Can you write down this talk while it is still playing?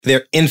there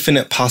are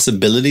infinite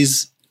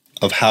possibilities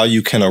of how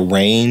you can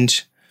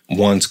arrange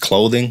one's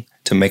clothing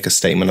to make a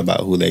statement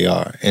about who they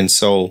are. And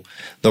so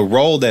the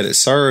role that it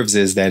serves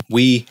is that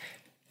we,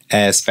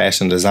 as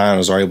fashion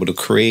designers, are able to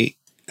create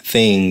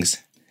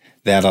things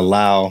that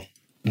allow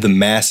the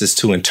masses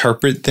to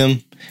interpret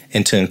them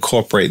and to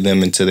incorporate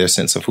them into their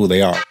sense of who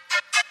they are.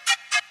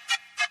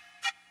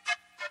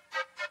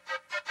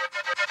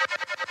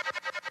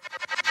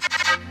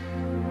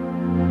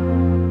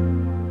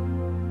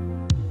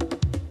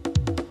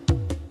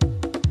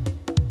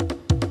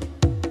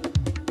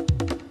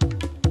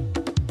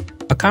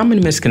 A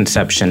common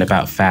misconception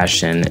about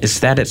fashion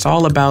is that it's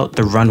all about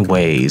the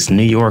runways,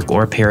 New York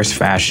or Paris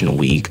Fashion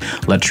Week,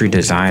 luxury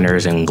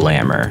designers, and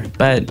glamour.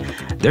 But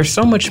there's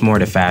so much more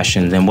to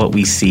fashion than what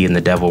we see in The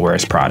Devil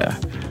Wears Prada.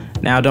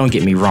 Now, don't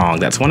get me wrong,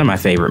 that's one of my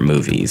favorite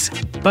movies.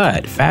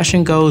 But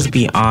fashion goes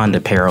beyond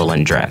apparel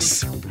and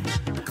dress.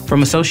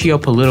 From a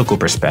socio-political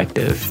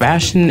perspective,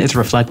 fashion is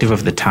reflective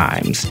of the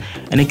times,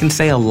 and it can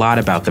say a lot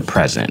about the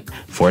present.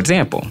 For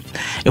example,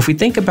 if we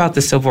think about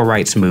the civil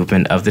rights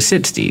movement of the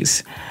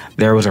 60s,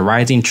 there was a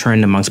rising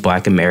trend amongst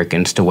Black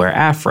Americans to wear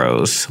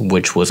afros,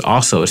 which was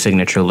also a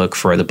signature look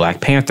for the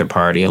Black Panther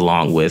Party,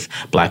 along with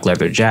black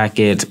leather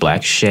jackets,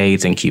 black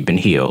shades, and Cuban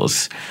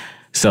heels.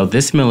 So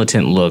this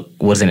militant look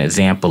was an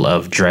example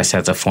of dress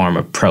as a form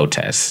of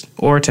protest,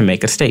 or to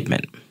make a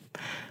statement.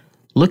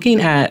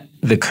 Looking at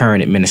the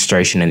current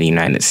administration in the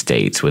United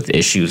States with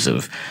issues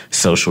of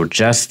social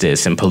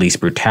justice and police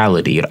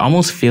brutality, it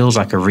almost feels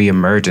like a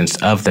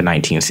reemergence of the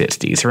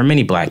 1960s, for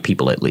many Black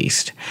people at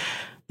least.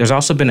 There's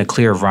also been a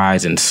clear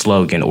rise in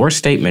slogan or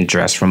statement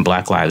dress from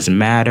Black Lives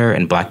Matter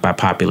and Black by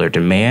Popular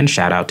Demand,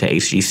 shout out to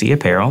HGC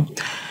Apparel,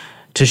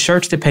 to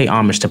shirts that pay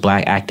homage to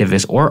Black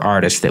activists or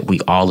artists that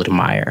we all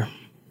admire.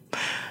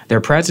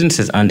 Their presence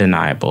is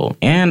undeniable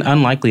and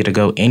unlikely to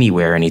go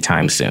anywhere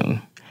anytime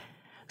soon.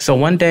 So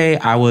one day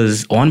I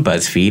was on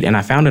BuzzFeed and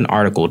I found an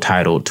article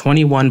titled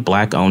 21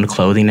 Black-owned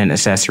clothing and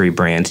accessory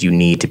brands you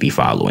need to be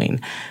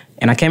following.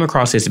 And I came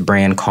across this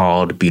brand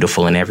called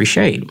Beautiful in Every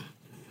Shade.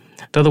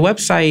 So the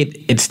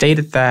website, it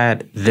stated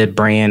that the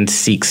brand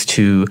seeks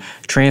to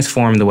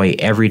transform the way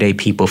everyday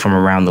people from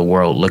around the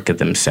world look at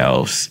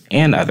themselves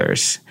and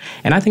others.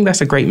 And I think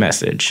that's a great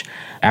message.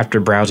 After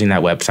browsing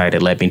that website,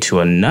 it led me to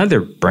another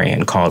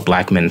brand called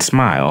Black Men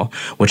Smile,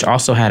 which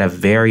also had a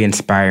very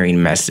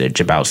inspiring message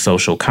about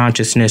social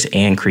consciousness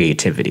and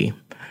creativity.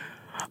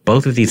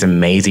 Both of these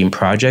amazing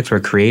projects were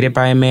created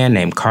by a man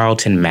named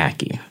Carlton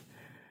Mackey.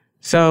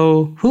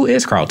 So who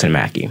is Carlton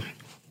Mackey?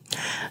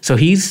 So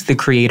he's the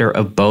creator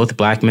of both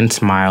Black Men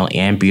Smile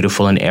and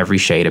Beautiful in Every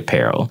Shade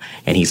apparel,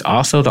 and he's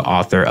also the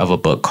author of a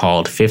book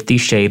called 50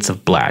 Shades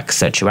of Black,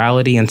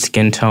 Sexuality and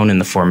Skin Tone in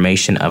the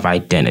Formation of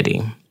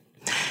Identity.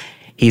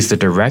 He's the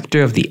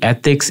director of the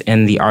Ethics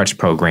in the Arts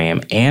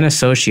program and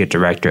associate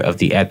director of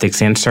the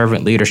Ethics and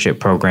Servant Leadership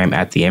program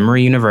at the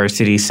Emory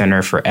University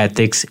Center for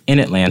Ethics in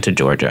Atlanta,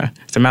 Georgia.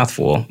 It's a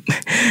mouthful,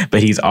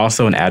 but he's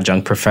also an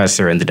adjunct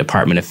professor in the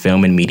Department of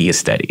Film and Media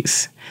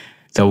Studies.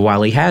 So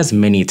while he has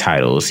many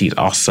titles, he's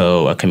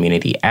also a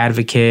community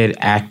advocate,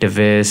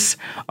 activist,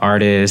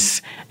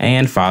 artist,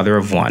 and father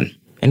of one.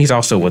 And he's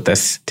also with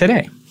us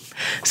today.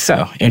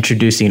 So,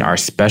 introducing our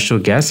special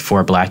guest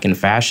for Black in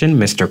Fashion,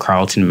 Mr.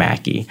 Carlton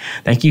Mackey.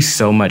 Thank you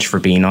so much for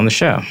being on the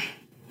show.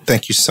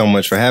 Thank you so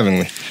much for having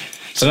me.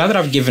 So now that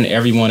I've given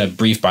everyone a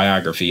brief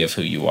biography of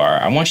who you are,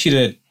 I want you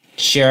to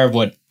share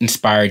what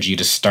inspired you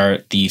to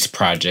start these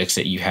projects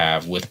that you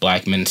have with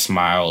Black Men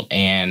Smile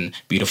and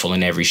Beautiful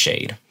in Every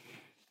Shade.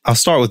 I'll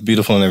start with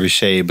Beautiful in Every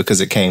Shade because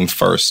it came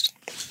first.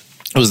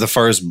 It was the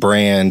first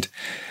brand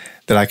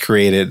that I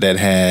created that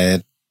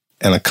had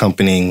an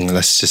accompanying,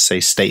 let's just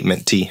say,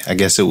 statement tee. I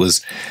guess it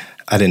was,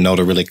 I didn't know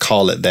to really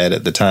call it that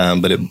at the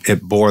time, but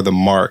it bore the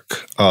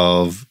mark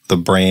of the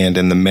brand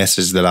and the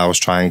message that I was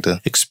trying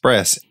to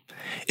express.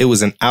 It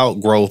was an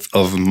outgrowth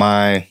of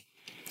my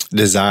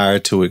desire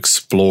to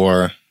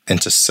explore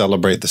and to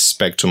celebrate the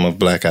spectrum of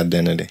Black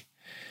identity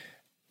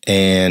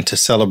and to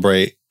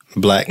celebrate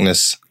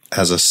Blackness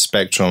as a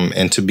spectrum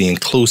and to be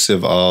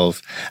inclusive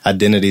of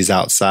identities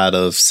outside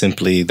of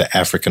simply the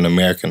African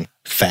American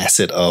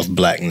facet of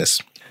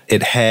Blackness.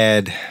 It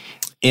had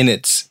in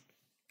its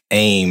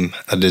aim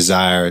a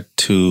desire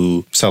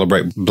to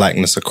celebrate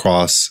Blackness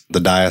across the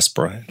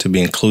diaspora, to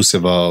be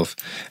inclusive of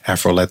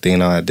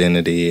Afro-Latino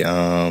identity,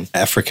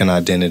 African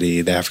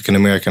identity, the African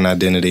American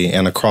identity,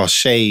 and across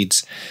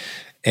shades.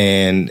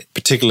 And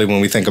particularly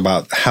when we think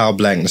about how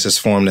Blackness is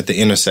formed at the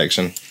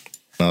intersection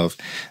of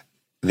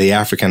the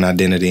African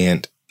identity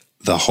and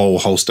the whole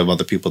host of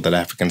other people that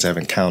Africans have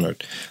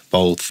encountered,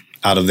 both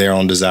out of their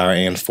own desire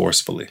and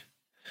forcefully.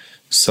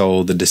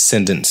 So the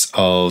descendants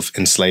of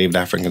enslaved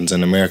Africans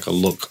in America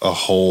look a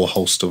whole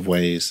host of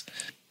ways,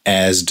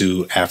 as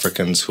do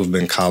Africans who've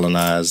been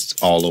colonized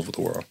all over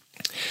the world.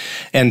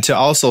 And to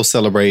also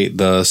celebrate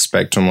the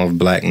spectrum of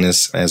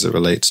Blackness as it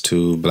relates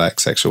to Black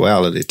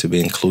sexuality, to be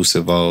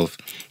inclusive of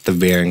the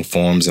varying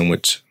forms in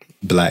which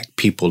Black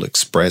people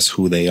express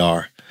who they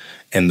are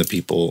and the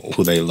people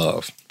who they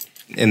love.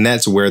 And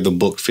that's where the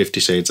book 50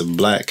 Shades of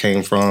Black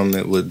came from.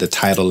 The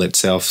title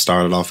itself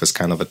started off as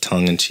kind of a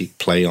tongue-in-cheek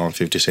play on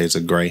 50 Shades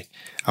of Grey.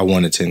 I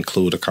wanted to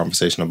include a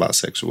conversation about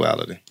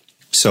sexuality.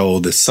 So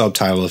the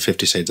subtitle of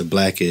 50 Shades of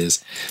Black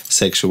is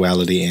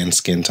Sexuality and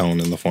Skin Tone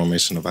in the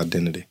Formation of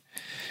Identity.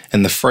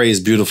 And the phrase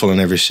beautiful in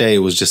every shade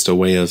was just a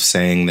way of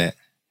saying that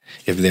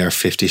if there are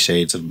 50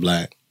 shades of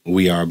black,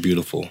 we are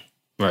beautiful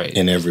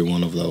in every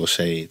one of those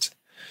shades.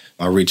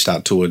 I reached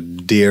out to a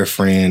dear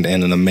friend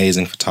and an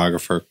amazing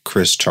photographer,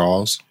 Chris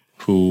Charles,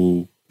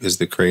 who is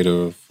the creator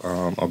of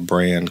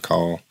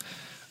a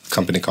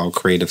company called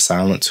Creative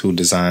Silence, who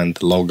designed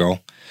the logo.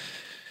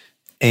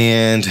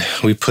 And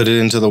we put it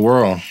into the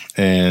world,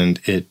 and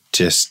it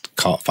just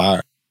caught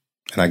fire.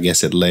 And I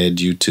guess it led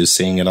you to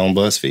seeing it on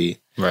BuzzFeed.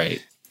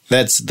 Right.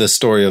 That's the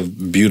story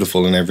of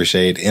beautiful in every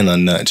shade in a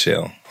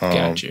nutshell.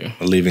 Got you.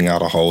 Leaving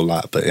out a whole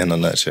lot, but in a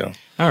nutshell.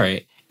 All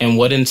right. And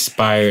what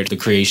inspired the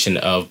creation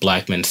of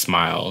Black Men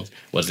Smile?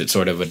 Was it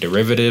sort of a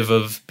derivative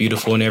of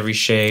beautiful in every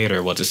shade,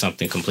 or was it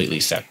something completely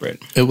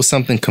separate? It was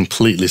something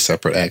completely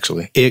separate,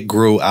 actually. It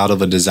grew out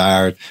of a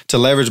desire to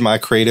leverage my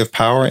creative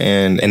power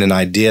and an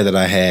idea that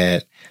I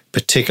had,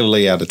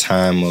 particularly at a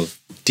time of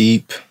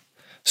deep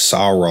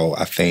sorrow,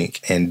 I think,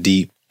 and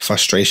deep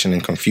frustration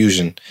and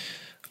confusion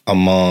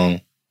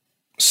among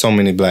so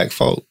many Black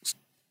folks.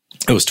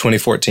 It was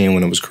 2014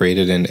 when it was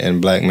created,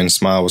 and Black Men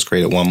Smile was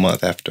created 1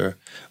 month after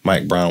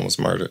Mike Brown was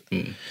murdered.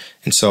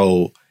 And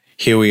so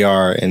here we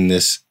are in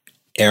this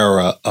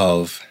era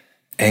of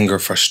anger,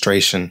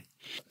 frustration,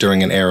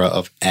 during an era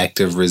of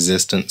active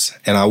resistance.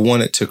 And I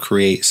wanted to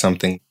create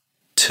something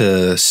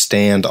to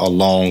stand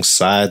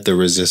alongside the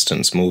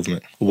resistance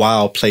movement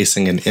while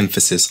placing an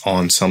emphasis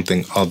on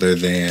something other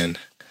than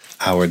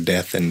our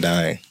death and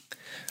dying.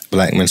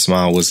 Black Men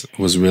Smile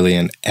was really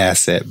an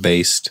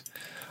asset-based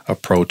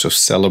approach of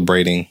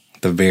celebrating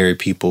the very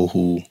people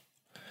who,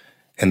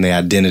 and the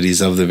identities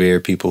of the very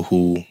people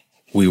who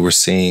we were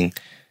seeing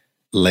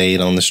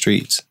laid on the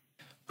streets,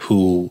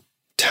 who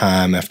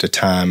time after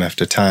time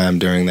after time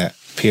during that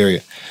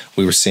period,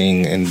 we were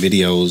seeing in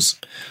videos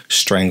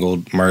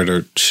strangled,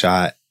 murdered,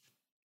 shot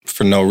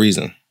for no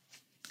reason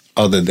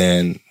other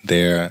than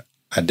their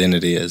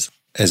identity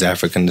as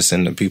African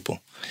descendant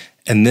people.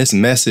 And this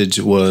message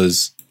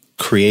was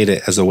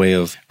created as a way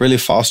of really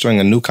fostering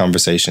a new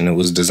conversation. It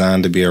was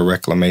designed to be a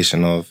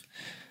reclamation of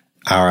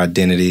our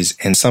identities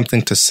and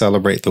something to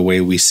celebrate the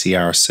way we see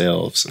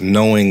ourselves,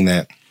 knowing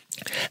that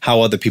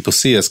how other people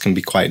see us can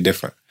be quite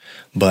different.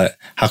 But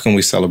how can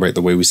we celebrate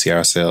the way we see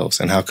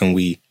ourselves, and how can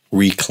we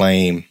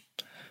reclaim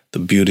the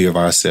beauty of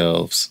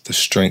ourselves, the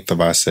strength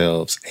of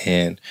ourselves,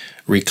 and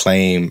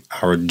reclaim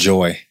our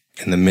joy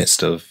in the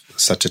midst of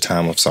such a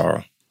time of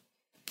sorrow?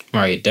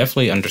 Right,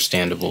 definitely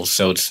understandable.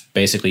 So it's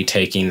basically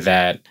taking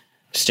that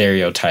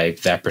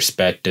stereotype, that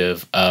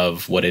perspective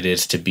of what it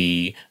is to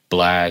be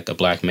Black, a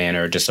Black man,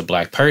 or just a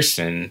Black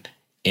person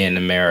in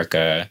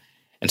America,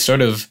 and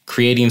sort of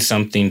creating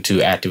something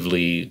to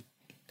actively,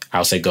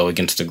 I'll say, go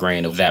against the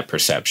grain of that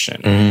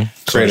perception.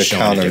 Create a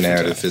counter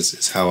narrative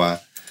is how I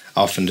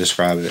often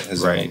describe it.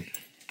 As right.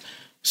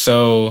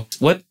 So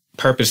what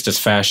purpose does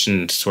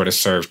fashion sort of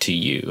serve to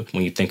you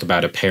when you think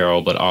about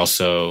apparel, but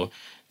also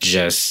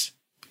just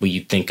when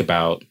you think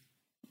about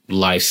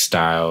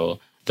lifestyle,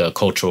 the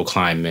cultural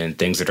climate,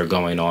 things that are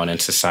going on in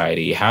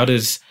society? How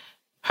does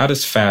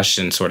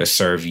fashion sort of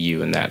serve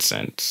you in that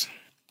sense?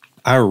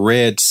 I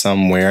read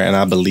somewhere, and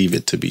I believe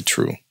it to be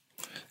true,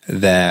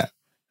 that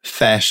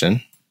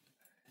fashion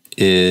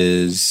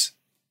is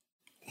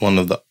one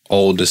of the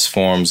oldest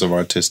forms of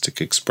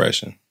artistic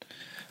expression.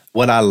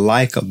 What I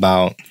like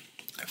about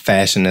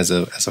fashion as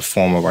a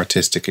form of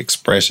artistic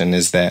expression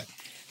is that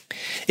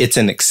it's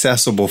an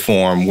accessible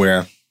form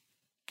where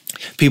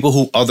people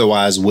who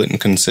otherwise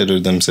wouldn't consider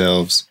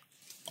themselves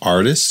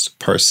artists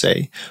per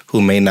se,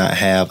 who may not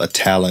have a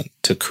talent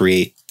to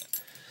create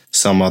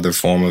some other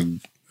form of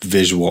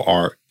visual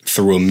art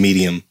through a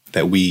medium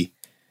that we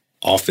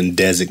often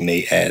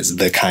designate as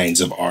the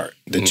kinds of art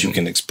that you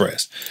can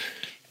express.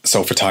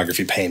 So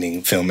photography,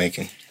 painting,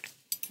 filmmaking.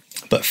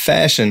 But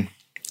fashion,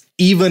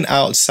 even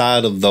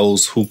outside of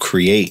those who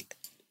create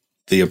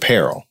the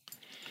apparel,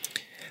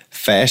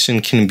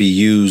 fashion can be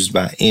used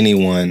by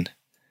anyone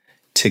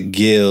to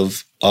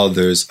give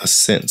others a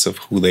sense of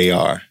who they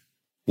are,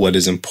 what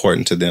is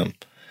important to them.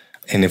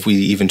 And if we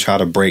even try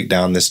to break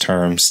down this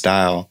term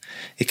style,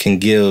 it can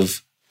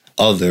give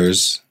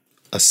others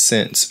a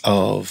sense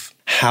of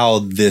how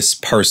this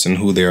person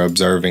who they're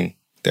observing,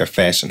 their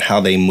fashion, how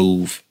they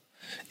move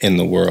in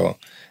the world.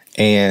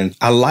 And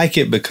I like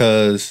it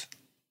because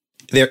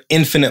there are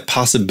infinite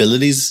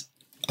possibilities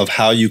of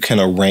how you can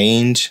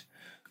arrange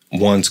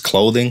one's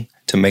clothing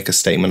to make a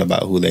statement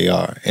about who they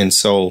are. And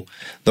so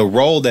the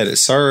role that it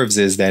serves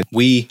is that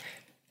we,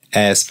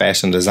 as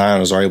fashion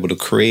designers, are able to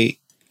create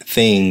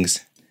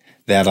things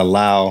that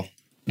allow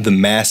the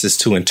masses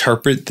to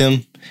interpret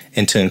them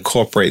and to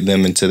incorporate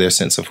them into their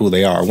sense of who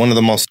they are. One of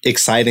the most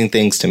exciting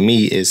things to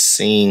me is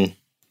seeing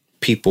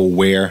people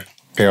wear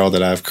apparel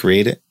that I've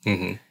created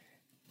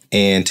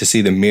and to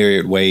see the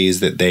myriad ways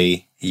that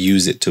they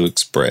use it to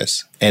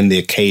express and the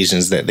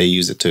occasions that they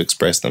use it to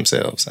express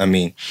themselves. I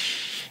mean,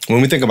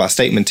 when we think about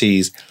statement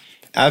tees,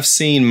 I've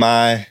seen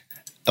my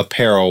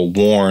apparel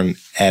worn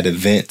at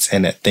events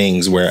and at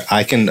things where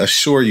I can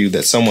assure you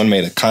that someone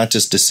made a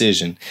conscious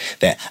decision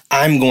that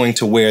I'm going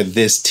to wear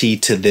this tee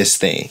to this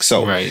thing.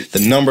 So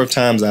the number of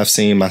times I've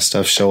seen my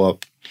stuff show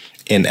up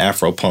in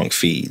Afropunk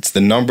feeds,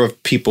 the number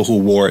of people who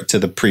wore it to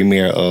the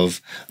premiere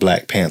of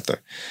Black Panther,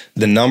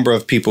 the number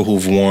of people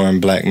who've worn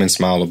Black Men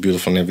Smile or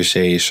Beautiful in Every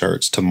Shade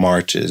shirts to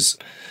marches,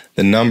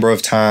 the number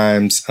of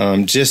times,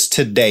 just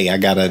today I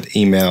got an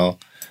email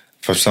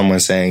from someone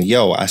saying,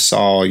 yo, I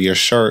saw your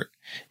shirt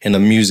in a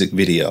music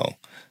video.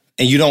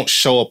 And you don't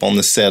show up on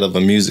the set of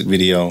a music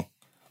video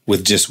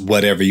with just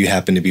whatever you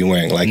happen to be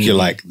wearing. Like, you're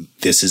like,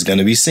 this is going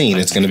to be seen.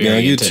 It's going to be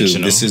on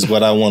YouTube. This is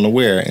what I want to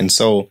wear. And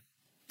so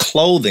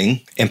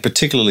clothing, and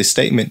particularly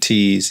statement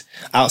tees,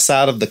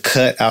 outside of the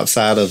cut,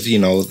 outside of, you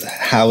know,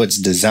 how it's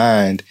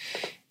designed,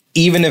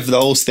 even if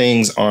those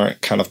things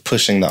aren't kind of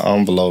pushing the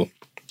envelope,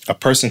 a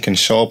person can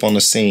show up on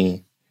the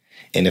scene,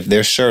 and if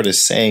their shirt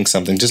is saying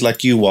something, just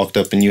like you walked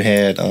up and you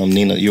had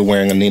you're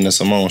wearing a Nina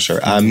Simone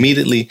shirt,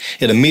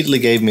 it immediately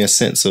gave me a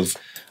sense of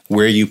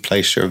where you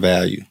place your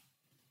value.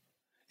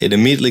 It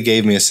immediately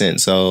gave me a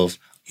sense of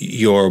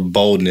your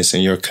boldness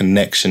and your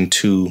connection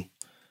to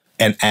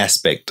an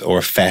aspect or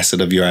a facet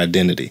of your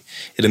identity.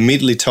 It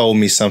immediately told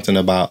me something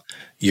about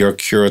your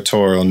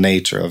curatorial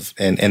nature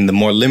and the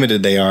more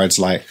limited they are, it's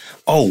like,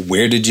 oh,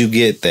 where did you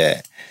get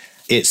that?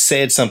 It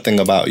said something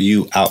about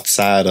you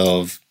outside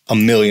of a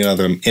million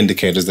other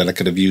indicators that I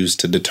could have used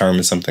to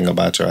determine something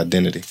about your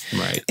identity.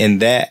 Right. And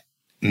that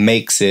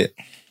makes it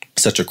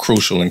such a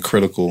crucial and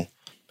critical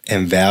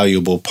and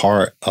valuable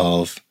part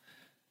of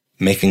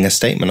making a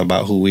statement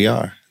about who we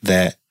are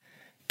that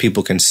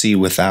people can see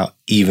without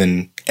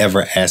even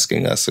ever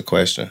asking us a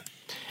question.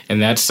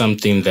 And that's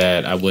something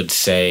that I would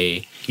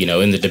say, you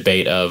know, in the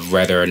debate of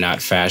whether or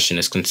not fashion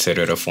is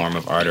considered a form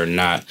of art or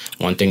not,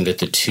 one thing that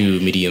the two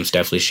mediums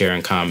definitely share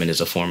in common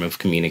is a form of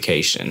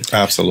communication.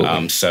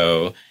 Absolutely.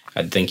 So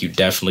I think you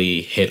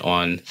definitely hit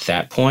on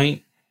that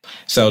point.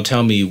 So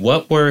tell me,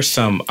 what were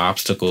some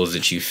obstacles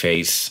that you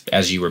faced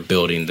as you were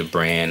building the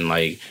brand?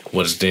 Like,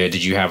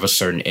 did you have a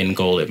certain end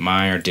goal in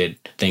mind, or did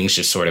things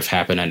just sort of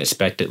happen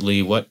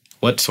unexpectedly?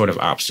 What sort of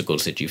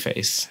obstacles did you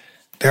face?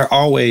 There are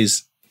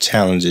always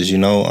challenges, you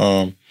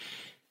know.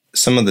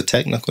 Some of the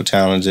technical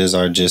challenges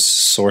are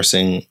just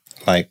sourcing,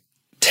 like,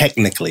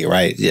 technically,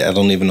 right? Yeah, I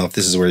don't even know if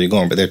this is where you're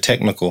going, but they're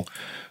technical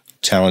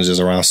challenges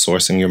around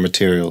sourcing your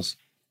materials.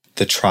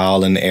 The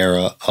trial and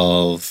error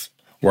of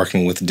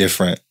working with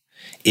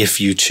if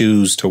you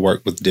choose to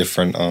work with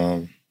different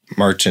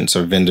merchants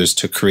or vendors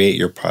to create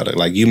your product.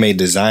 Like, you may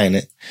design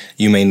it,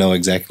 you may know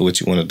exactly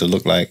what you want it to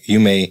look like, you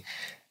may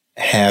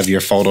have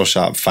your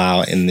Photoshop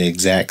file in the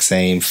exact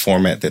same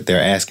format that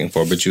they're asking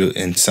for, but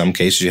in some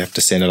cases you have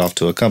to send it off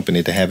to a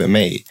company to have it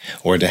made,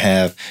 or to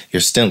have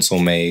your stencil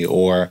made,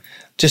 or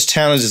just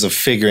challenges of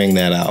figuring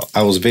that out.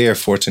 I was very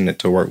fortunate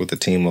to work with a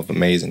team of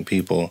amazing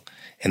people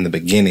in the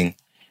beginning,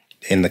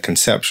 in the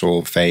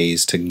conceptual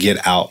phase, to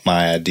get out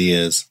my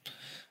ideas,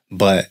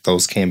 but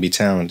those can be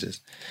challenges.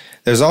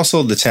 There's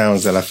also the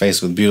challenge that I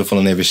faced with Beautiful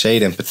in Every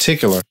Shade in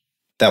particular,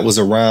 that was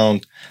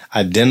around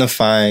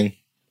identifying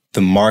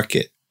the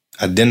market,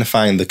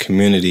 identifying the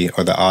community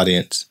or the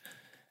audience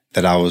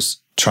that I was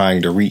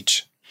trying to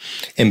reach,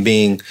 and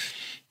being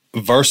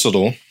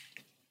versatile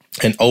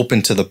and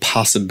open to the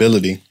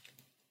possibility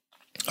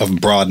of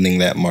broadening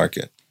that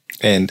market.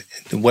 And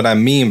what I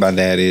mean by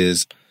that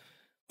is,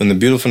 when the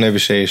Beautiful in Every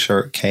Shade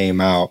shirt came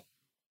out,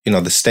 you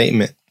know, the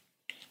statement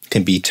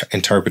can be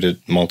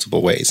interpreted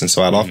multiple ways. And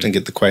so I'd often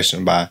get the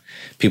question by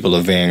people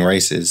of varying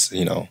races,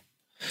 you know.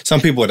 Some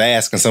people would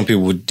ask and some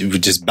people would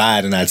just buy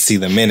it and I'd see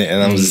them in it.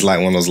 And I was just like,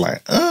 one of those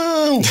like,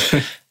 oh,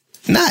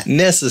 not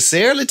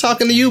necessarily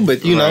talking to you,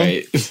 but, you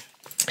know.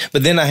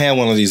 But then I had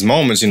one of these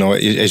moments, you know,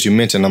 as you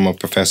mentioned, I'm a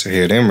professor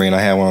here at Emory, and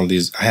I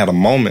had a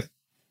moment.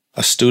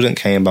 A student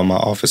came by my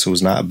office who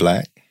was not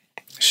Black.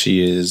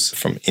 She is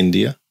from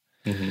India.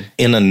 Mm-hmm.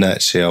 In a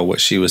nutshell,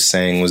 what she was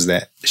saying was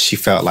that she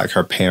felt like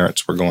her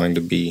parents were going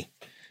to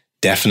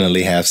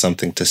definitely have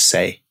something to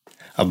say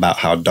about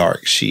how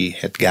dark she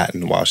had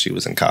gotten while she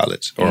was in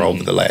college or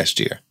over the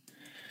last year.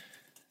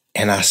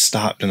 And I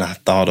stopped and I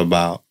thought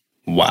about,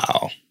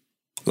 wow,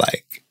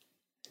 like,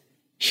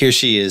 here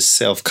she is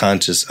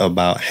self-conscious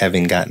about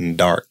having gotten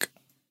dark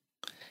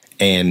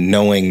and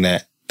knowing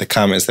that the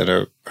comments that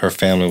her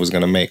family was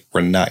going to make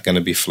were not going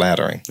to be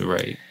flattering.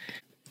 Right.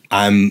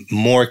 I'm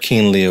more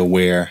keenly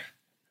aware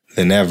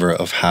than ever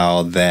of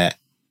how that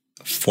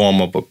form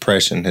of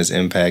oppression has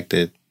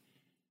impacted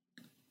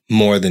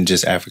more than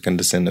just African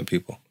descendant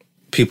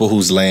people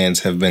whose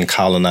lands have been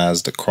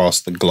colonized across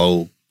the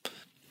globe,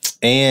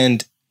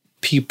 and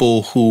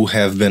people who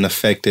have been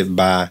affected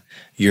by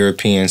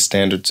European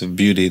standards of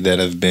beauty that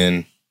have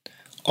been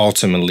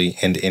ultimately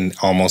and in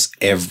almost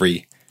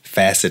every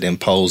facet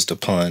imposed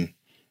upon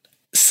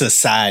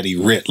society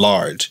writ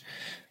large.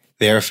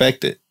 They're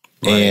affected.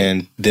 Right.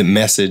 And the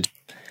message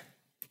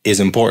is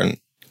important.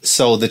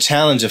 So the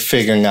challenge of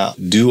figuring out,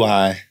 do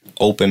I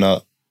open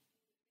up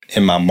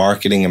in my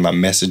marketing and my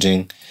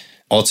messaging,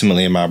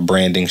 ultimately in my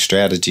branding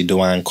strategy, do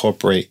I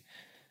incorporate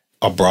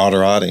a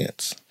broader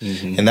audience?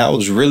 Mm-hmm. And that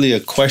was really a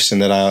question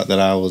that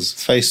I was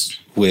faced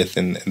with,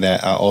 and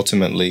that I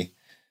ultimately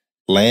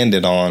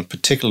landed on,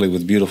 particularly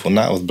with Beautiful,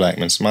 not with Black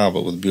Men Smile,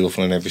 but with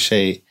Beautiful in Every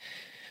Shade,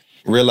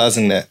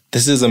 realizing that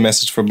this is a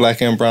message for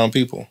Black and brown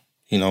people,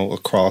 you know,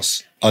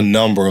 across a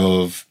number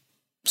of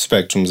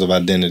spectrums of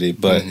identity,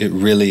 but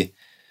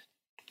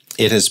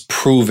it has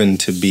proven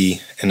to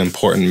be an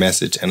important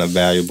message and a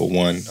valuable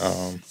one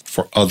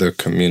for other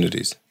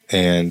communities.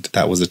 And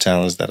that was a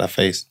challenge that I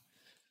faced.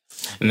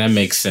 And that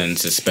makes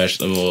sense,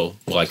 especially, well,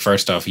 like,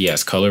 first off,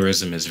 yes,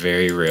 colorism is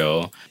very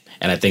real.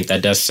 And I think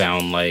that does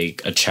sound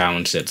like a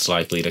challenge that's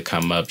likely to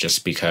come up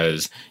just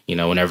because, you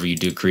know, whenever you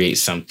do create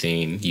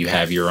something, you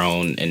have your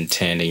own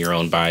intent and your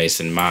own bias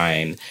in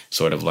mind,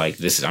 sort of like,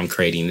 I'm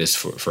creating this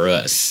for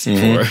us,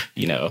 for,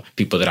 you know,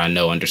 people that I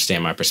know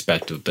understand my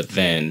perspective. But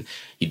then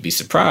you'd be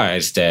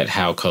surprised at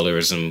how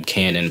colorism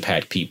can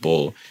impact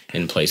people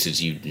in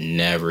places you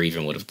never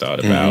even would have thought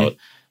about.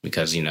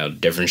 Because, you know,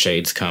 different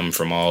shades come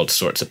from all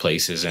sorts of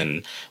places.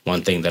 And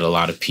one thing that a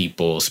lot of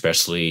people,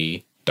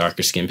 especially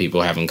darker skinned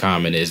people, have in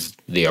common is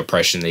the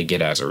oppression they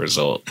get as a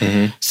result.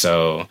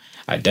 So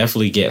I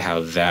definitely get how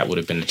that would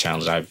have been a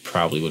challenge. I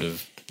probably would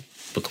have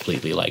been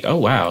completely like, oh,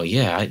 wow,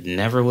 yeah, I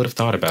never would have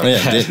thought about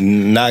that.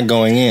 Not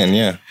going in,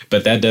 yeah.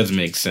 But that does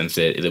make sense.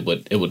 It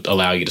would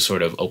allow you to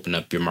sort of open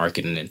up your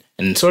market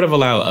and sort of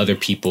allow other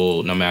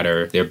people, no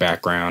matter their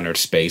background or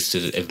space,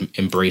 to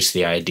embrace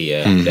the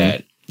idea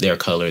that their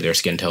color, their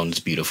skin tone is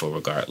beautiful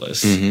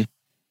regardless.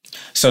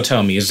 So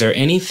tell me, is there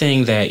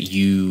anything that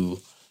you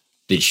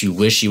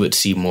wish you would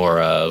see more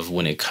of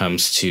when it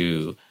comes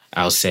to,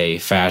 I'll say,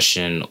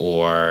 fashion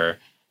or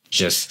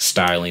just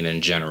styling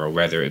in general,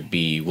 whether it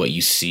be what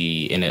you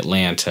see in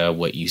Atlanta,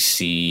 what you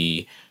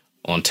see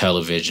on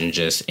television,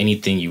 just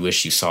anything you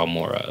wish you saw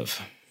more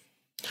of,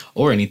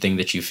 or anything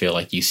that you feel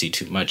like you see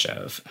too much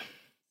of?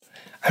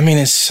 I mean,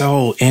 it's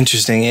so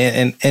interesting.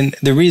 And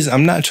the reason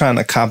I'm not trying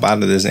to cop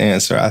out of this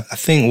answer, I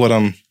think what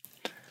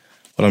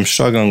I'm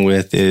struggling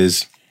with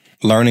is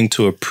learning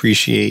to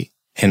appreciate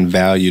and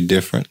value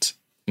difference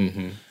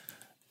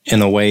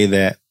in a way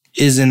that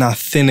is an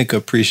authentic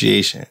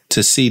appreciation,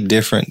 to see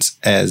difference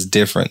as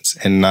difference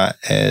and not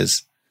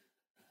as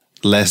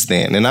less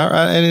than.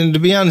 And to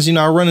be honest, you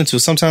know, I run into,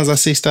 sometimes I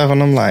see stuff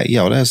and I'm like,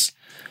 yo, that's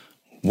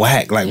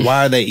whack. Like,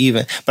 why are they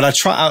even? But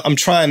I'm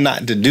trying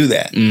not to do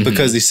that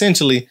because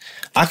essentially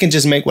I can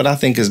just make what I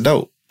think is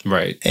dope.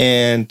 Right.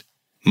 And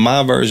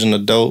my version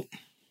of dope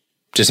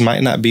just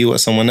might not be what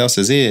someone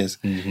else's is.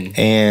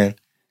 And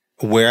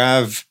where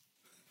I've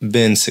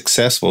been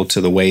successful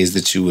to the ways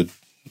that you would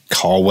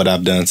call what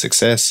I've done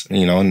success,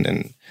 you know,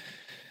 and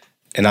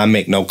I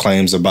make no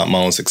claims about my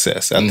own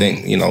success. I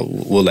think, you know,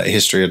 we'll let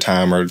history or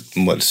time or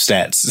what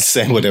stats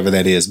say, whatever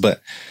that is.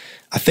 But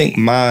I think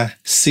my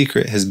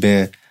secret has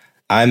been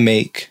I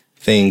make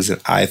things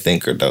that I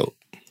think are dope.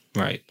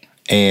 Right.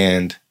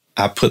 And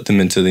I put them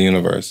into the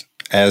universe.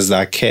 As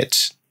I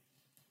catch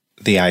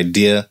the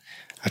idea,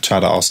 I try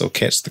to also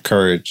catch the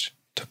courage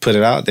to put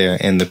it out there.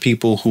 And the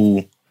people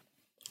who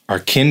are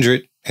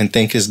kindred and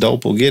think it's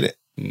dope will get it.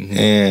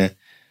 And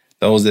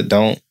those that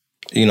don't,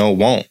 you know,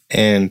 won't.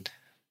 And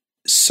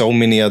so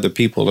many other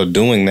people are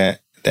doing that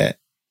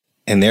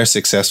and they're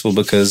successful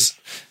because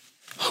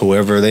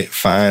whoever they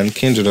find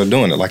kindred are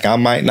doing it. Like, I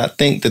might not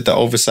think that the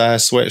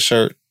oversized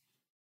sweatshirt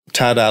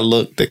tie-dye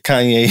look that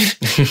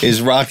Kanye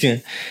is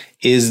rocking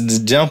is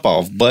the jump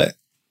off, but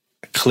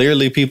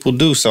clearly people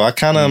do. So I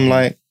kind of am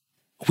like,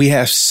 we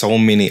have so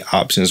many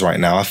options right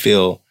now. I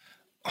feel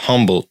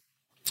humbled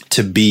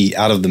to be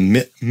out of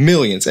the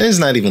millions. And it's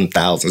not even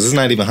thousands. It's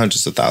not even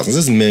hundreds of thousands.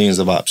 There's millions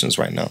of options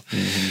right now.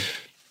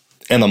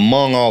 And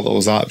among all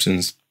those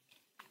options,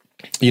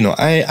 you know,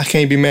 I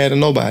can't be mad at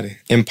nobody.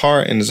 In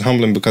part, and it's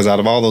humbling because out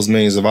of all those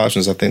millions of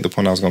options, I think the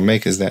point I was going to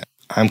make is that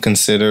I'm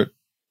considered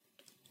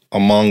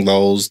among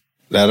those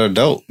that are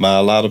dope by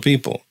a lot of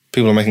people.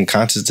 People are making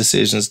conscious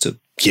decisions to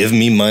give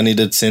me money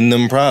to send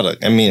them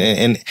product. I mean,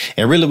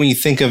 and really when you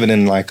think of it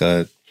in like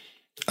a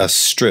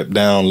stripped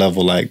down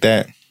level like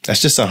that,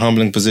 that's just a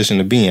humbling position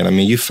to be in. I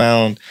mean, you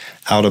found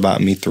out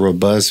about me through a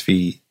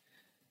BuzzFeed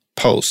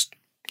post.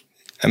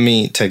 I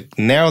mean, to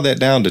narrow that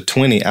down to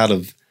 20 out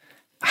of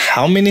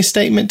how many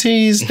statement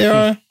tees there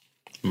are?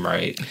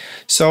 Right.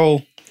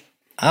 So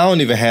I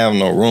don't even have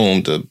no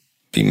room to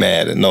be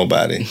mad at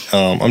nobody.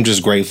 I'm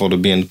just grateful to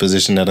be in the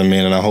position that I'm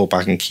in, and I hope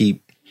I can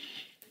keep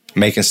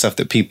making stuff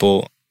that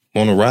people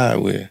want to ride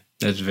with.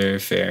 That's very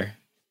fair.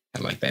 I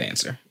like that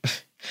answer.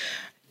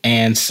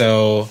 And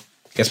so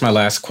I guess my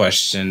last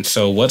question.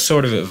 So what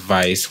sort of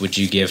advice would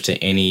you give to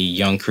any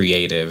young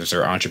creatives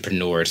or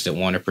entrepreneurs that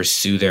want to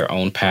pursue their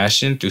own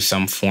passion through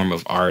some form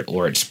of art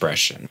or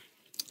expression?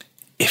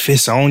 If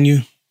it's on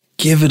you,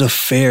 give it a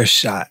fair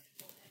shot.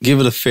 Give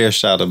it a fair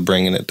shot of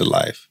bringing it to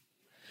life.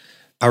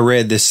 I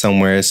read this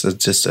somewhere. It's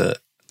just a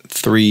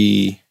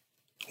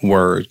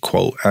 3-word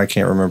quote. I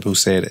can't remember who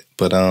said it,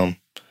 but I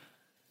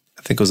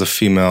I think it was a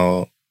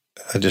female.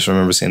 I just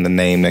remember seeing the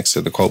name next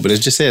to the quote, but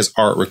it just says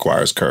art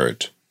requires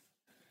courage.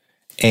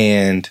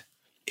 And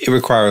it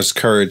requires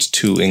courage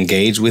to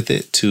engage with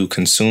it, to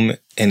consume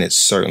it, and it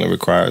certainly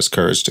requires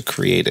courage to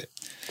create it.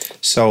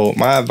 So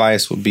my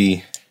advice would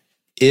be,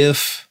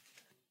 if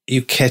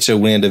you catch a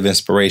wind of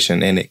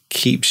inspiration and it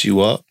keeps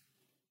you up,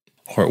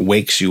 or it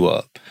wakes you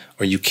up,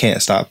 or you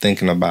can't stop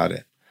thinking about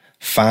it,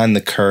 find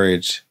the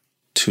courage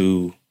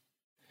to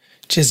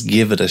just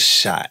give it a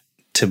shot,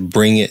 to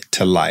bring it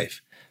to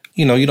life.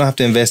 You know, you don't have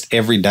to invest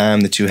every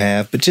dime that you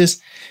have, but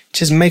just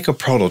make a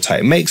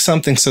prototype. Make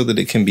something so that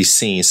it can be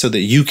seen, so that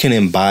you can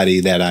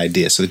embody that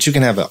idea, so that you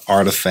can have an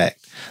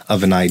artifact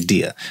of an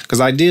idea. Because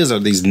ideas are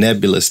these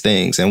nebulous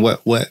things. And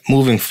what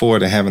moving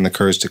forward and having the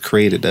courage to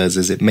create it does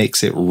is it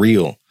makes it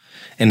real.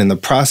 And in the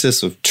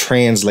process of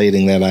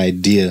translating that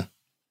idea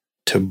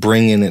to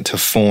bringing it to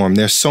form,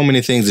 there's so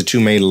many things that you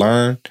may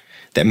learn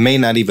that may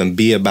not even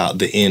be about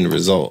the end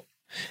result.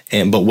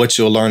 But what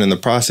you'll learn in the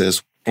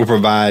process will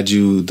provide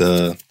you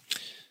the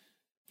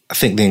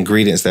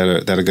ingredients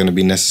that are going to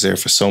be necessary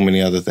for so many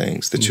other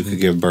things that you could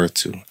give birth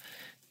to.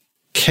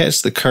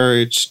 Catch the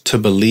courage to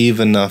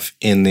believe enough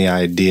in the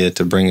idea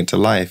to bring it to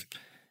life.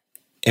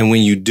 And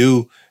when you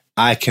do,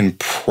 I can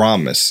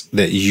promise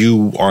that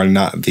you are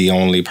not the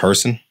only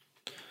person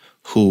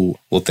who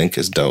will think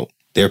it's dope.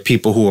 There are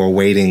people who are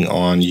waiting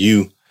on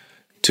you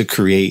to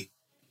create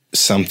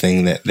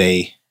something that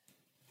they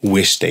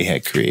wish they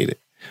had created,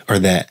 or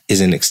that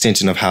is an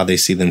extension of how they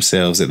see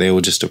themselves, that they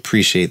will just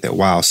appreciate that,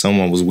 wow,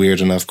 someone was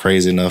weird enough,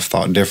 crazy enough,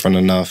 thought different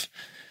enough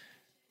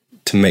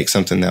to make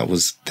something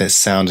that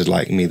sounded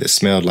like me, that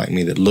smelled like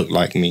me, that looked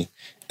like me,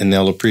 and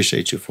they'll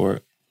appreciate you for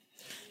it.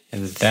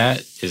 And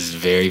that is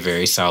very,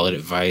 very solid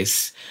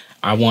advice.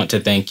 I want to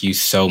thank you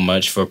so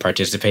much for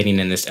participating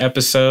in this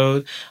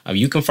episode.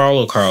 You can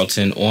follow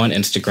Carlton on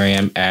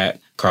Instagram at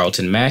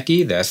Carlton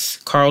Mackey. That's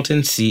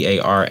Carlton,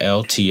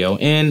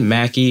 Carlton,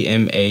 Mackey,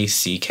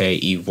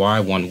 Mackey,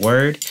 one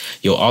word.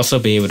 You'll also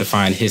be able to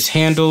find his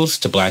handles,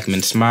 To Black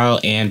Men Smile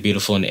and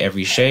Beautiful in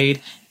Every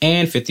Shade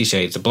and 50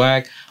 Shades of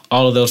Black.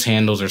 All of those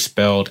handles are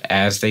spelled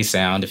as they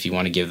sound if you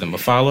want to give them a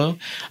follow.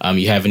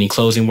 You have any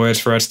closing words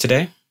for us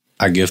today?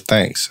 I give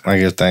thanks. I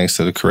give thanks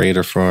to the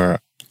creator for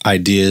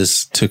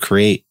ideas to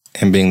create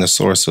and being the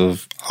source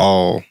of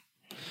all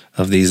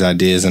of these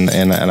ideas. And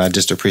I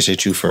just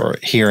appreciate you for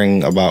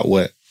hearing about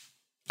what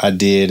I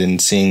did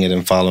and seeing it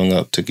and following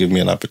up to give me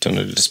an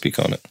opportunity to speak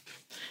on it.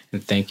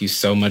 And thank you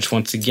so much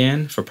once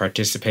again for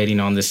participating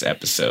on this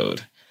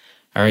episode.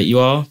 All right, you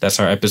all, that's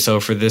our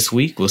episode for this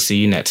week. We'll see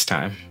you next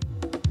time.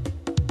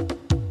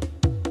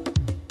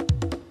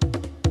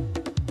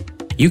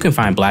 You can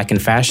find Black in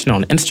Fashion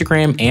on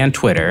Instagram and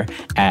Twitter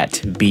at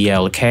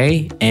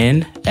BLKNFSHN.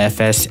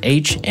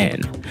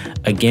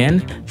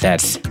 Again,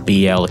 that's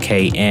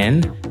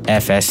BLKNFSHN,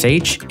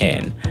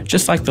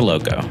 just like the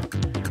logo.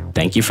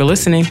 Thank you for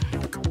listening.